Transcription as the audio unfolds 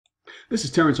This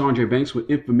is Terrence Andre Banks with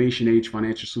Information Age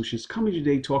Financial Solutions, coming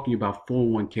today talking about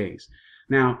 401ks.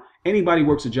 Now, anybody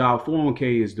works a job,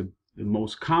 401k is the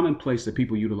most common place that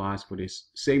people utilize for this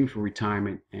saving for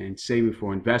retirement and saving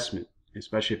for investment,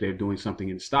 especially if they're doing something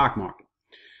in the stock market.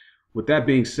 With that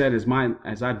being said,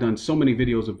 as I've done so many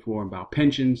videos before about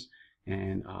pensions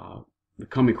and the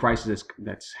coming crisis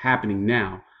that's happening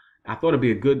now, I thought it'd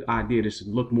be a good idea just to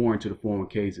look more into the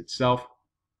 401ks itself,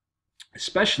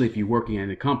 especially if you're working at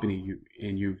a company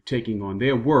and you're taking on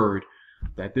their word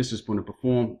that this is going to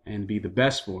perform and be the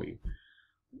best for you.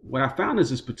 What I found is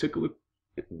this particular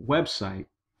website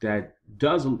that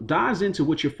dives into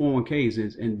what your 401ks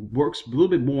is and works a little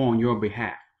bit more on your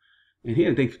behalf. And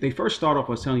here they first start off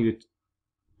by telling you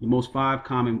the most 5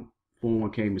 common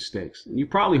 401k mistakes. And you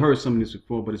probably heard some of this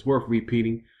before, but it's worth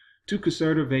repeating. Too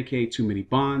conservative, vacate too many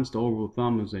bonds. The overall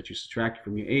thumb is that you subtract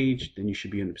from your age, then you should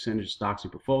be in the percentage of stocks in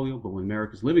your portfolio. But when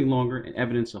America's living longer and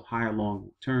evidence of higher long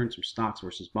returns from stocks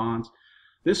versus bonds,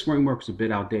 this framework is a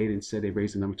bit outdated. Instead, they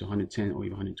raised the number to 110 or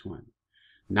even 120.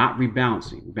 Not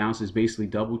rebalancing. Rebalance is basically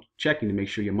double checking to make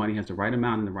sure your money has the right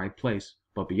amount in the right place.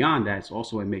 But beyond that, it's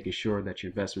also in making sure that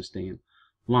your investments stay in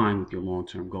line with your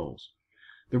long-term goals.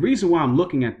 The reason why I'm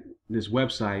looking at this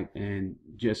website, and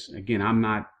just again, I'm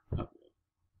not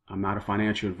a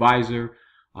financial advisor,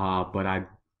 but I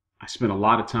spend a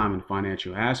lot of time in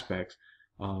financial aspects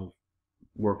of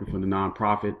working for the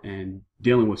nonprofit and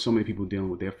dealing with so many people dealing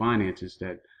with their finances,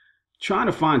 that trying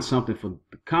to find something for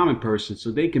the common person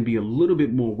so they can be a little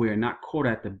bit more aware, not caught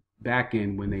at the back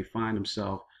end when they find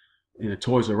themselves in a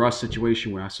Toys R Us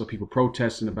situation where I saw people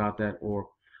protesting about that, or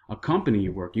a company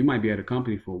you work. You might be at a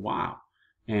company for a while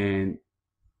and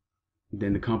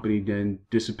then the company then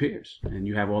disappears and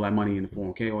you have all that money in the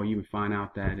 401k, or you would find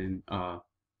out that I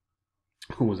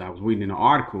was reading an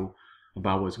article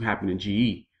about what's happening in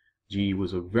GE. GE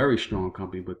was a very strong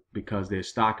company, but because their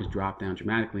stock has dropped down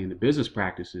dramatically in the business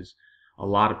practices, a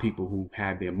lot of people who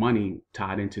had their money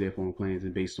tied into their 401k plans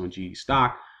and based on GE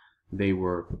stock, they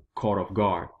were caught off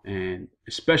guard. And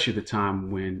especially at the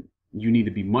time when you need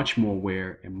to be much more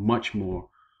aware and much more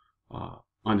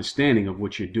understanding of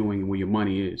what you're doing and where your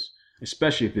money is,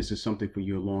 especially if this is something for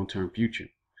your long-term future.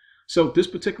 So this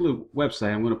particular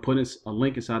website, I'm going to put a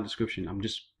link inside the description. I'm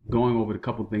just going over a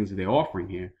couple of things that they're offering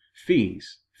here.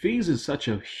 Fees. Fees is such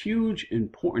a huge,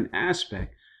 important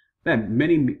aspect that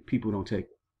many people don't take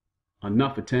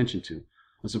enough attention to.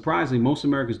 And surprisingly, most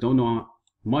Americans don't know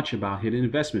much about hidden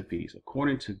investment fees.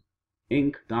 According to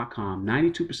Inc.com,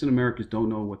 92% of Americans don't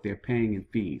know what they're paying in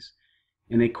fees,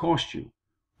 and they cost you.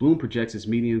 Bloom projects its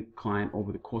median client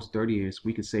over the course of 30 years,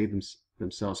 we can save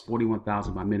themselves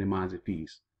 $41,000 by minimizing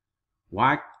fees.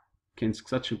 Why can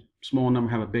such a small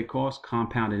number have a big cost?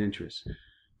 Compounded interest.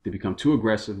 They become too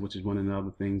aggressive, which is one of the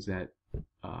other things that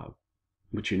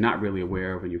which you're not really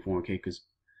aware of in your 401k, because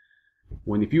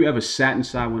if you ever sat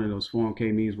inside one of those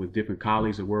 401k meetings with different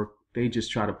colleagues at work, they just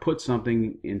try to put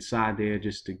something inside there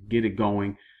just to get it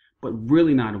going, but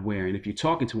really not aware. And if you're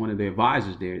talking to one of the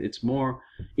advisors there, it's more,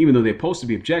 even though they're supposed to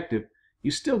be objective,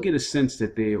 you still get a sense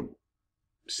that they're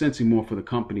sensing more for the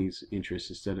company's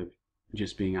interests instead of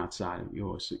just being outside of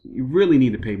yours. So you really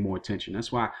need to pay more attention.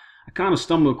 That's why I kind of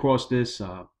stumbled across this,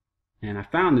 and I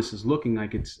found this is looking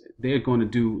like they're going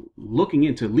to looking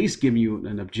into at least giving you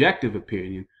an objective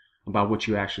opinion about what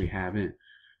you actually have in.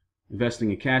 Investing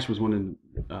in cash was one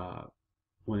of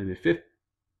the 5th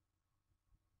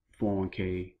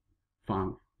 401k,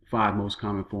 5 most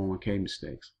common 401k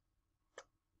mistakes.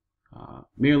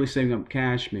 Merely saving up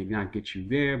cash may not get you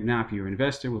there. Now, if you're an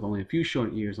investor with only a few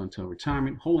short years until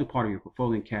retirement, holding part of your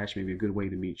portfolio in cash may be a good way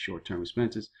to meet short-term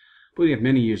expenses. But you have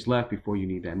many years left before you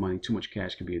need that money. Too much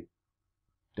cash can be a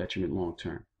detriment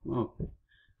long-term. Well,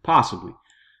 possibly.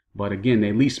 But again,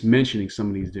 they're at least mentioning some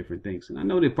of these different things. And I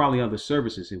know there are probably other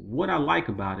services. And what I like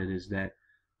about it is that,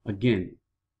 again,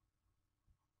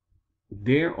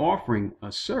 they're offering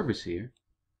a service here.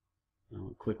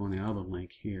 I'll click on the other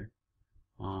link here.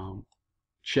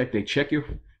 They check your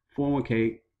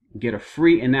 401k, get a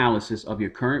free analysis of your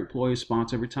current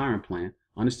employer-sponsored retirement plan,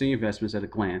 understand your investments at a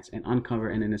glance, and uncover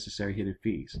any necessary hidden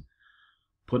fees.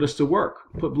 Put us to work.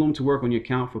 Put Bloom to work on your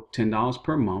account for $10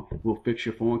 per month. We'll fix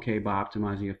your 401k by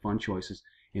optimizing your fund choices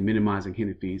and minimizing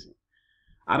hidden fees.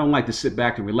 I don't like the sit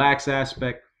back and relax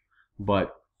aspect,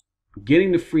 but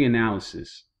getting the free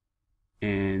analysis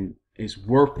and it's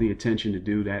worth the attention to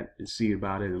do that and see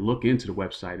about it and look into the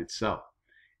website itself.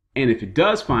 And if it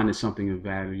does find that something of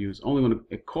value,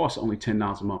 it costs only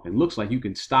 $10 a month. It looks like you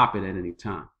can stop it at any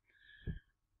time.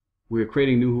 We're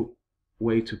creating a new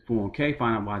way to 401k.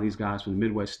 Find out why these guys from the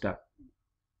Midwest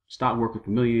stop working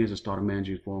for millionaires and start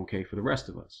managing 401k for the rest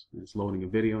of us. And it's loading a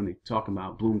video and they're talking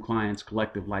about Bloom clients'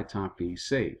 collective lifetime fees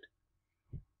saved.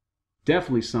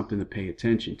 Definitely something to pay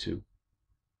attention to.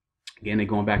 Again, they're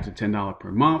going back to $10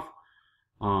 per month.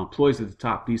 Employees at the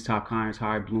top, these top clients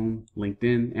hired Bloom,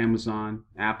 LinkedIn, Amazon,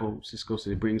 Apple, Cisco, so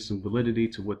they bring some validity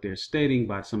to what they're stating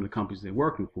by some of the companies they're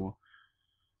working for.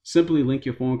 Simply link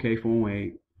your 401k,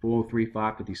 401, 403,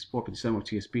 457 with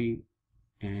TSP,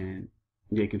 and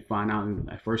you can find out.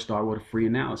 At first, start with a free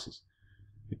analysis.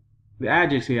 The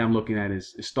adjects here I'm looking at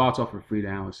is it starts off with a free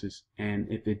analysis, and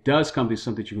if it does come to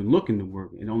something that you can look into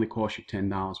work, it only costs you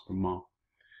 $10 per month.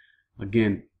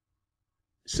 Again,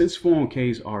 since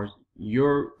 401ks are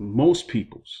most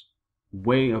people's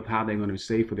way of how they're going to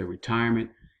save for their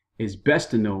retirement, it's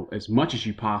best to know as much as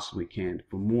you possibly can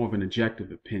for more of an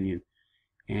objective opinion,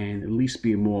 and at least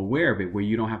be more aware of it, where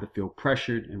you don't have to feel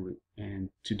pressured and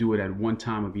to do it at one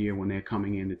time of year when they're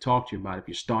coming in to talk to you about it. If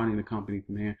you're starting the company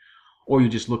from there, or you're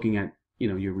just looking at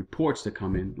your reports that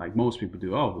come in, like most people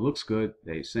do. Oh, it looks good,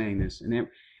 they're saying this, and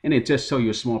they just tell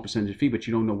you a small percentage of fee, but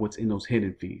you don't know what's in those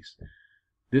hidden fees.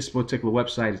 This particular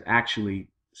website is actually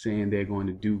saying they're going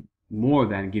to do more of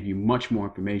that and give you much more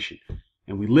information.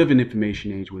 And we live in an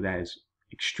information age where that is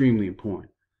extremely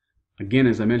important. Again,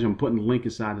 as I mentioned, I'm putting the link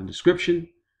inside the description.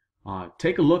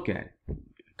 Take a look at it. I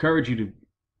encourage you to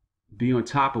be on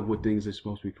top of what things are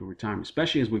supposed to be for retirement,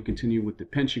 especially as we continue with the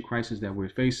pension crisis that we're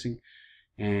facing.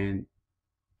 And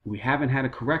we haven't had a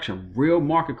correction, a real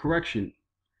market correction.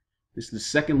 This is the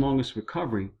second longest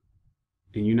recovery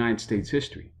in United States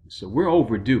history. So we're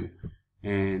overdue.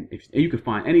 And if you can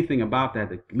find anything about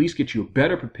that at least get you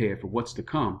better prepared for what's to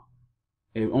come,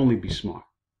 it will only be smart.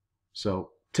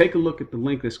 So take a look at the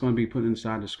link that's going to be put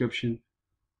inside the description.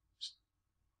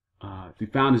 If you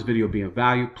found this video being of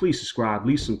value, please subscribe,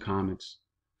 leave some comments.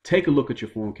 Take a look at your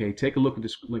 401k. Take a look at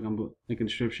this link in the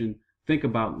description. Think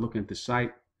about looking at the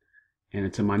site. And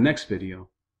until my next video,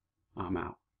 I'm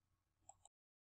out.